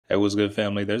Hey, what's good,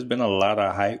 family? There's been a lot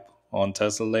of hype on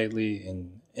Tesla lately,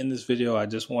 and in this video, I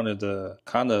just wanted to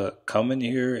kind of come in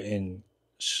here and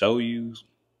show you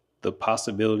the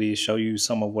possibilities, show you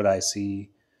some of what I see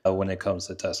when it comes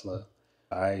to Tesla.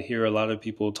 I hear a lot of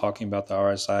people talking about the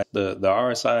RSI. The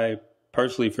RSI,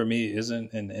 personally for me,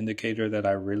 isn't an indicator that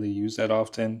I really use that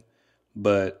often,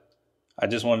 but I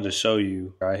just wanted to show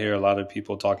you. I hear a lot of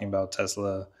people talking about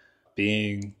Tesla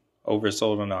being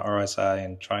oversold on the RSI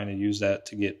and trying to use that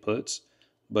to get puts.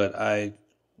 But I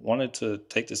wanted to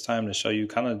take this time to show you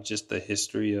kind of just the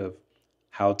history of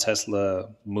how Tesla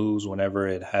moves whenever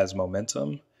it has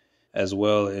momentum, as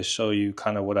well as show you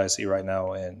kind of what I see right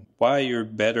now and why you're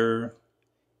better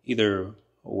either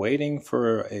waiting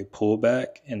for a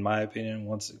pullback, in my opinion.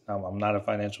 Once I'm not a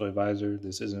financial advisor,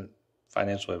 this isn't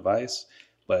financial advice,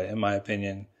 but in my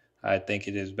opinion, I think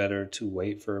it is better to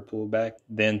wait for a pullback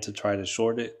than to try to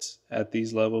short it at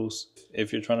these levels.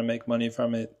 If you're trying to make money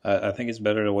from it, I think it's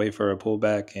better to wait for a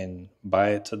pullback and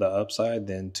buy it to the upside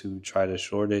than to try to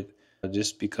short it.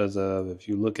 Just because of, if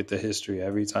you look at the history,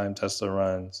 every time Tesla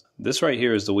runs, this right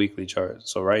here is the weekly chart.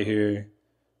 So right here,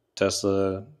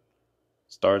 Tesla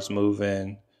starts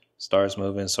moving.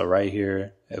 So right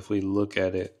here, if we look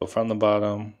at it from the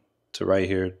bottom to right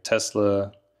here,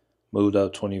 Tesla moved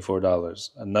up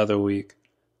 $24. Another week,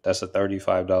 that's a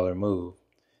 $35 move.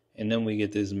 And then we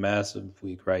get this massive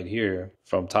week right here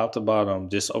from top to bottom,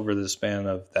 just over the span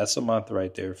of, that's a month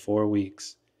right there, 4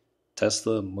 weeks.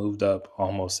 Tesla moved up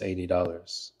almost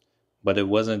 $80. But it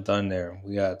wasn't done there.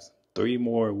 We got 3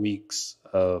 more weeks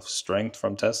of strength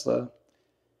from Tesla.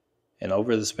 And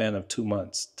over the span of 2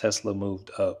 months, Tesla moved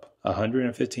up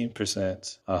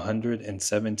 115%,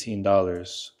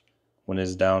 $117 when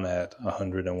it's down at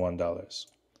 $101.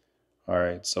 All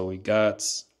right, so we got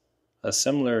a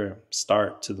similar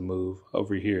start to the move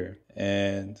over here.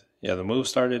 And yeah, the move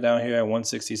started down here at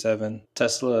 167.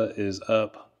 Tesla is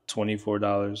up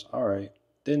 $24. All right,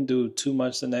 didn't do too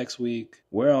much the next week.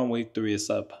 We're on week 3, it's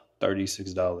up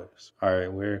 $36. All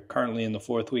right, we're currently in the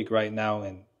 4th week right now,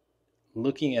 and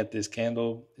looking at this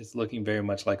candle, it's looking very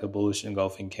much like a bullish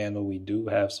engulfing candle. We do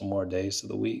have some more days to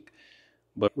the week,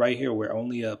 but right here, we're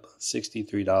only up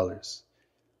 $63.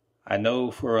 I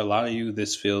know for a lot of you,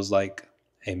 this feels like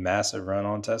a massive run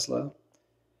on Tesla.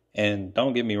 And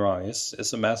don't get me wrong,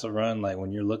 it's a massive run. Like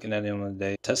when you're looking at it on the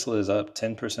day, Tesla is up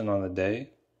 10% on the day,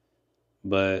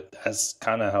 but that's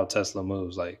kind of how Tesla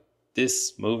moves. Like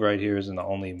this move right here isn't the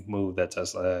only move that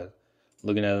Tesla had.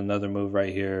 Looking at another move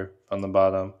right here from the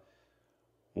bottom,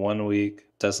 1 week,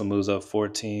 Tesla moves up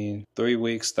 14, 3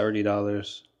 weeks,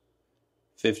 $30,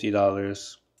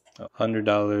 $50,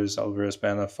 $100 over a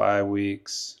span of 5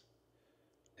 weeks.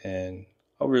 And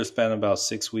over a span of about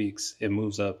 6 weeks, it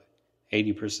moves up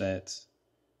 80%,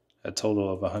 a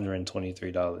total of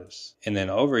 $123. And then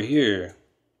over here,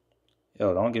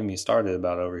 don't get me started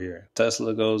about over here.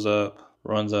 Tesla goes up,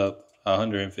 runs up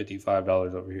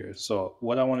 $155 over here. So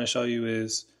what I want to show you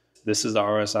is, this is the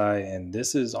RSI, and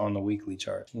this is on the weekly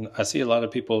chart. I see a lot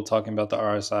of people talking about the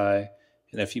RSI,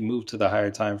 and if you move to the higher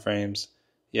time frames,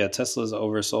 yeah, Tesla's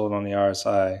oversold on the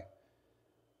RSI,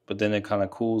 but then it kind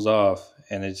of cools off,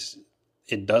 and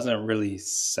it doesn't really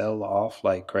sell off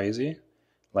like crazy.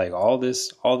 Like all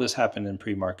this happened in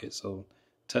pre-market. So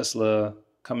Tesla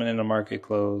coming into market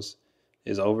close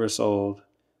is oversold,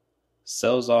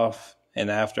 sells off in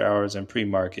after hours and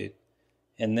pre-market.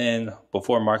 And then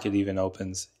before market even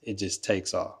opens, it just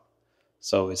takes off.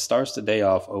 So it starts the day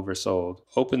off oversold,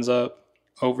 opens up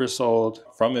oversold.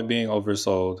 From it being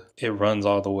oversold, it runs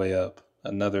all the way up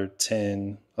another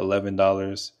 $10,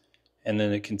 $11. And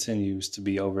then it continues to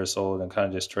be oversold and kind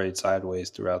of just trade sideways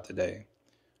throughout the day.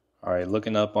 All right,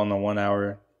 looking up on the 1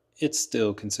 hour, it's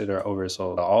still considered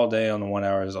oversold. All day on the 1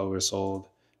 hour is oversold.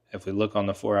 If we look on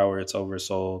the 4 hour, it's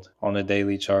oversold. On the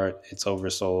daily chart, it's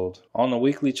oversold. On the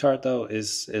weekly chart, though,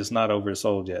 it's not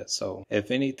oversold yet. So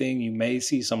if anything, you may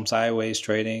see some sideways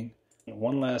trading.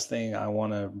 One last thing I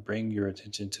want to bring your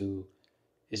attention to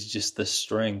is just the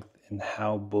strength and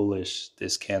how bullish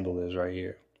this candle is right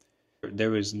here.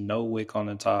 There is no wick on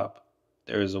the top.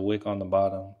 There is a wick on the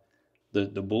bottom.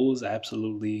 The bulls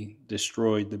absolutely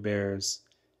destroyed the bears.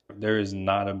 There is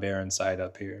not a bear in sight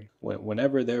up here.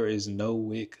 Whenever there is no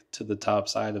wick to the top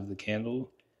side of the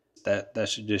candle, that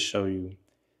should just show you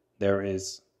there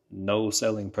is no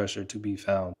selling pressure to be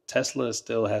found. Tesla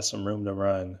still has some room to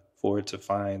run for it to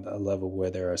find a level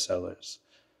where there are sellers.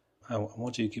 I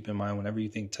want you to keep in mind, whenever you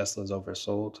think Tesla is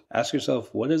oversold, ask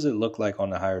yourself, what does it look like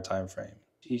on the higher time frame?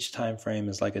 Each time frame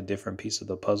is like a different piece of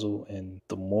the puzzle, and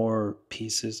the more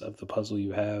pieces of the puzzle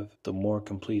you have, the more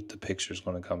complete the picture is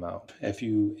going to come out. If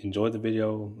you enjoyed the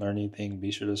video, learn anything, be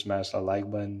sure to smash that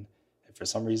like button. If for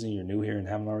some reason you're new here and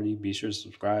haven't already, be sure to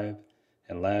subscribe.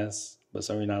 And last but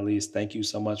certainly not least, thank you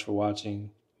so much for watching.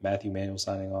 Manuel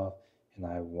signing off, and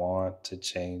I want to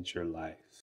change your life.